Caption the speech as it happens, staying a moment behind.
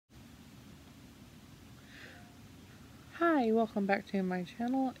Hi, welcome back to my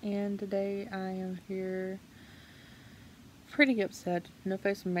channel, and today I am here pretty upset. No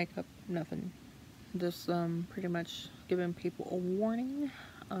face and makeup, nothing. Just pretty much giving people a warning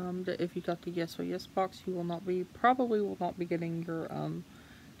that if you got the yes or yes box, you probably will not be getting your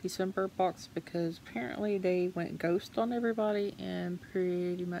December box, because apparently they went ghost on everybody and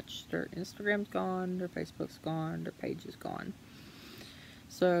pretty much their Instagram's gone, their Facebook's gone, their page is gone.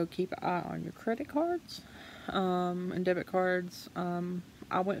 So keep an eye on your credit cards and debit cards.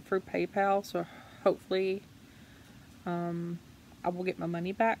 I went through PayPal, so hopefully I will get my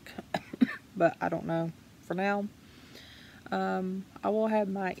money back, but I don't know for now. I will have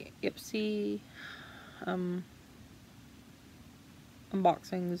my Ipsy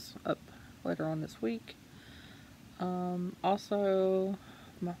unboxings up later on this week. Also,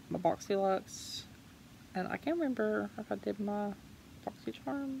 my BoxyLuxe, and I can't remember if I did my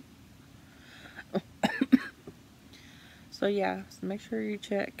BoxyCharm. So yeah, so make sure you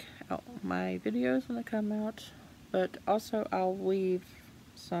check out my videos when they come out. But also I'll leave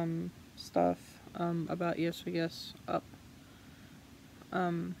some stuff about Yes or Yes up.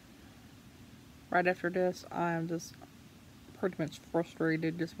 Right after this, I'm just pretty much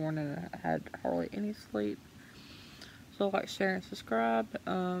frustrated this morning. I had hardly any sleep. So like, share, and subscribe.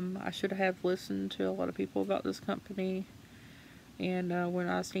 I should have listened to a lot of people about this company. And when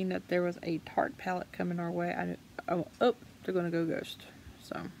I seen that there was a Tarte palette coming our way, I knew, oh, they're going to go ghost.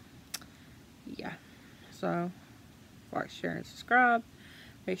 So, yeah. So, like, share, and subscribe.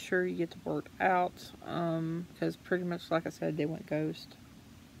 Make sure you get the word out. Because pretty much, like I said, they went ghost.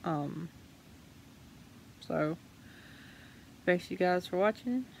 So, thanks you guys for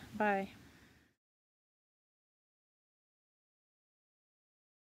watching. Bye.